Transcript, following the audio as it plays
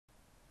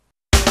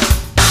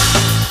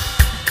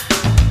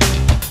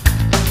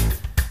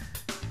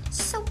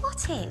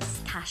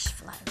is cash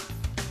flow?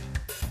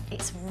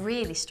 It's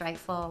really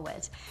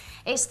straightforward.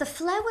 It's the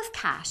flow of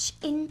cash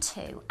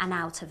into and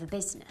out of a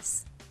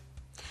business.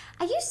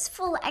 A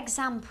useful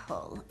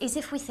example is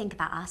if we think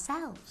about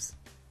ourselves.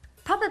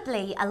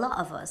 Probably a lot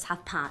of us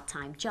have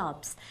part-time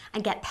jobs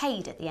and get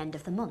paid at the end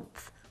of the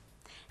month.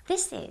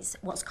 This is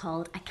what's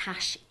called a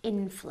cash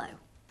inflow.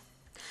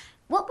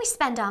 What we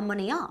spend our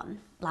money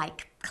on,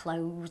 like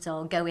clothes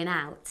or going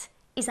out,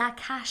 is our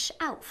cash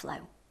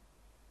outflow.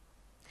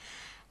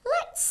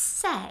 Let's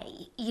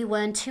say you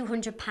earn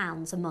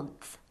 £200 a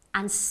month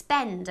and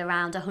spend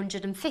around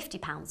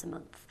 £150 a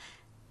month.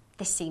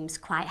 This seems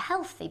quite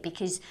healthy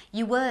because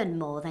you earn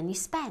more than you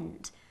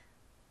spend.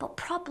 But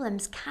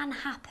problems can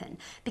happen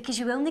because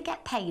you only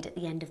get paid at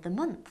the end of the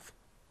month.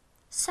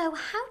 So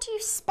how do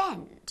you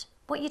spend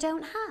what you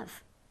don't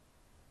have?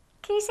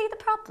 Can you see the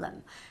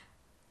problem?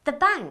 The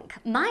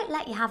bank might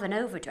let you have an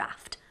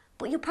overdraft,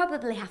 but you'll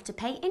probably have to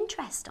pay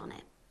interest on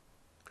it.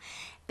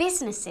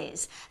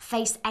 Businesses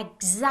face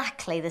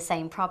exactly the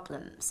same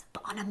problems,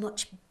 but on a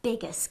much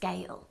bigger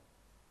scale.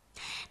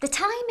 The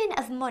timing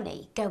of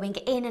money going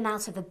in and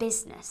out of a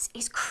business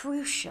is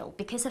crucial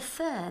because a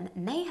firm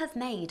may have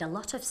made a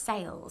lot of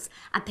sales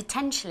and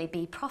potentially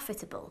be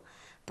profitable,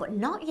 but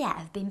not yet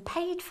have been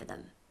paid for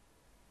them.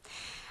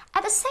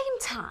 At the same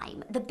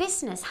time, the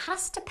business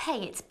has to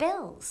pay its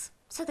bills,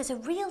 so there's a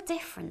real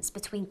difference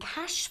between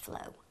cash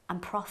flow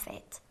and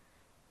profit.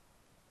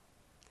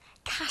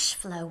 Cash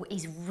flow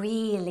is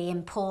really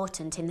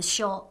important in the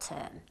short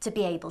term to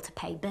be able to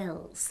pay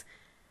bills.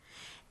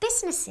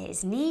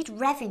 Businesses need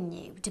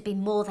revenue to be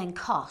more than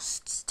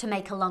costs to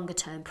make a longer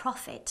term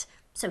profit,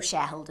 so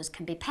shareholders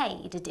can be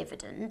paid a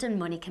dividend and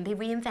money can be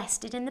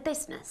reinvested in the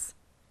business.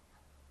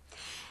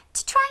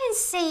 To try and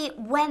see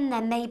when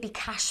there may be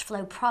cash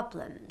flow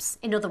problems,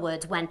 in other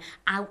words, when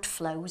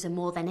outflows are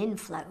more than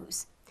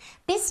inflows,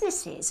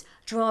 businesses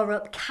draw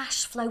up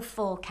cash flow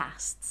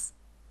forecasts.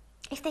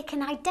 If they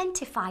can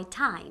identify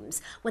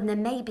times when there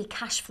may be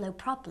cash flow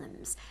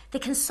problems, they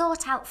can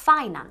sort out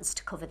finance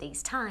to cover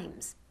these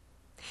times.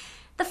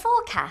 The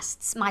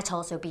forecasts might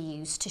also be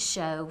used to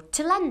show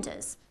to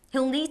lenders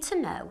who'll need to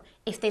know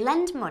if they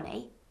lend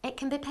money, it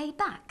can be paid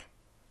back.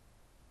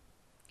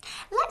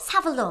 Let's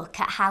have a look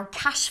at how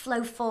cash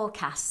flow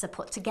forecasts are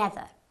put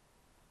together.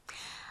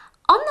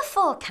 On the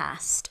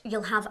forecast,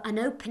 you'll have an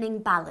opening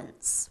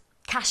balance,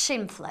 cash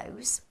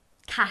inflows,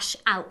 cash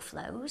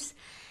outflows,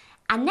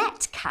 a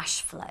net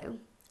cash flow,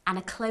 and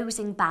a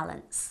closing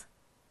balance.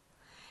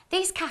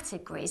 These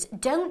categories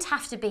don't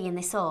have to be in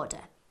this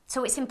order,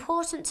 so it's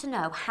important to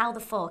know how the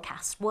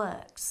forecast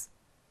works.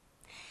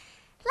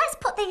 Let's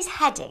put these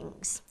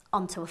headings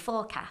onto a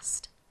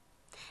forecast.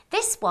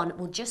 This one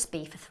will just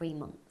be for 3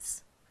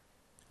 months.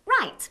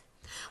 Right,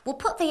 we'll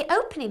put the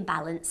opening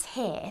balance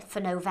here for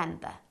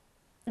November.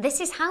 This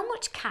is how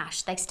much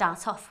cash they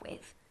start off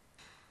with.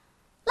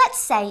 Let's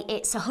say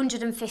it's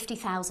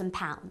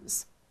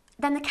 £150,000.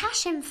 Then the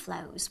cash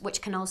inflows,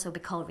 which can also be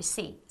called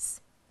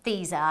receipts,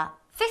 these are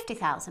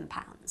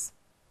 £50,000.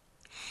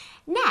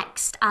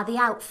 Next are the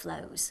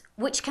outflows,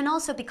 which can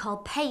also be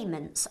called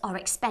payments or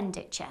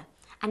expenditure,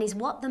 and is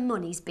what the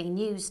money's been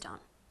used on.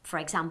 For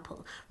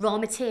example, raw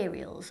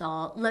materials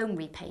or loan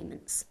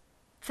repayments.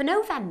 For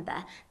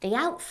November, the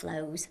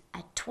outflows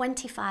are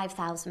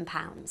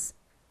 £25,000.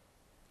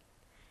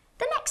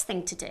 The next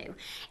thing to do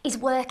is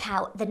work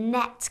out the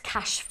net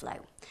cash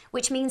flow,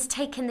 which means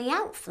taking the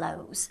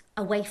outflows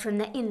away from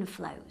the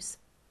inflows.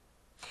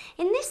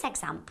 In this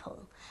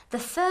example, the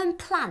firm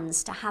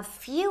plans to have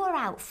fewer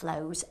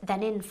outflows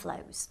than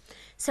inflows,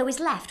 so is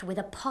left with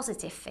a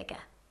positive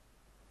figure.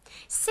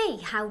 See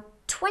how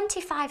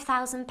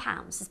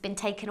 £25,000 has been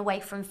taken away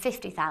from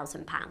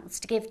 £50,000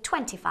 to give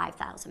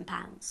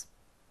 £25,000.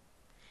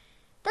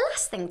 The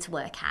last thing to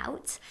work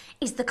out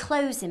is the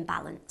closing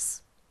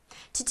balance.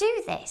 To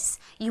do this,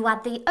 you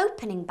add the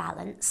opening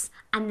balance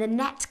and the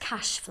net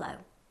cash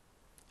flow.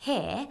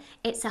 Here,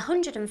 it's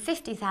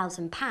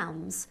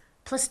 £150,000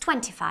 plus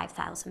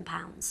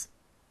 £25,000.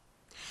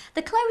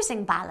 The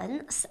closing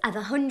balance of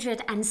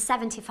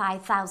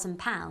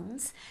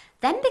 £175,000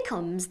 then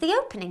becomes the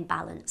opening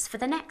balance for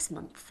the next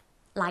month,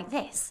 like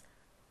this.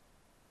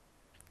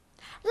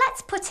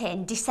 Let's put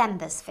in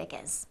December's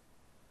figures.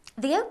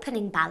 The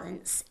opening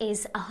balance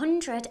is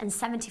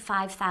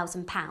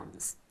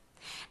 £175,000.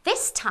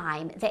 This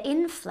time, the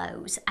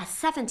inflows are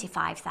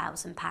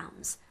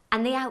 £75,000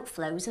 and the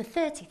outflows are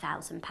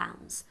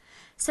 £30,000.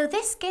 So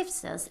this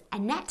gives us a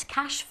net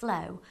cash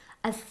flow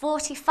of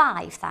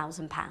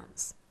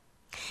 £45,000.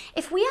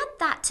 If we add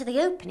that to the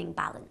opening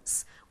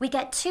balance, we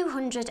get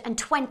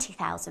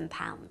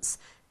 £220,000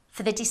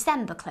 for the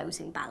December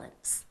closing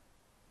balance.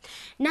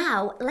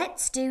 Now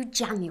let's do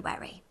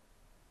January.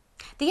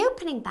 The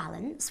opening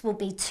balance will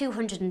be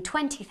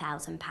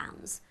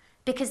 £220,000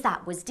 because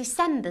that was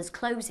December's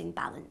closing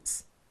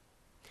balance.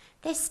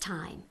 This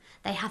time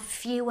they have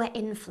fewer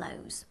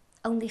inflows,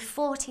 only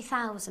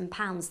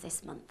 £40,000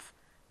 this month,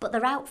 but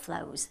their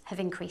outflows have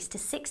increased to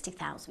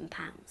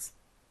 £60,000.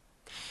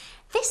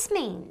 This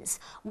means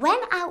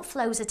when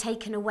outflows are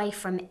taken away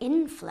from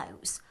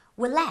inflows,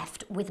 we're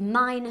left with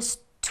minus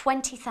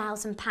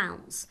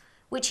 £20,000,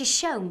 which is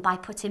shown by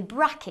putting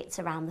brackets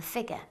around the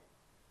figure.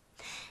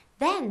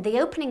 Then the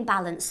opening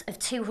balance of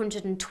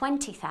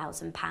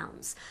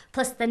 £220,000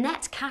 plus the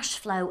net cash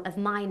flow of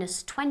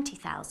minus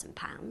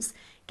 £20,000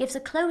 gives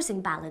a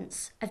closing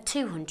balance of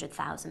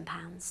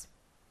 £200,000.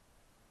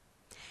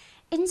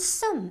 In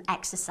some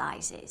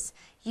exercises,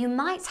 you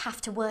might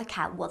have to work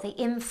out what the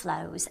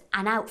inflows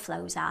and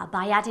outflows are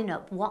by adding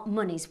up what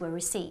monies were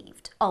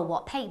received or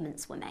what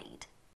payments were made.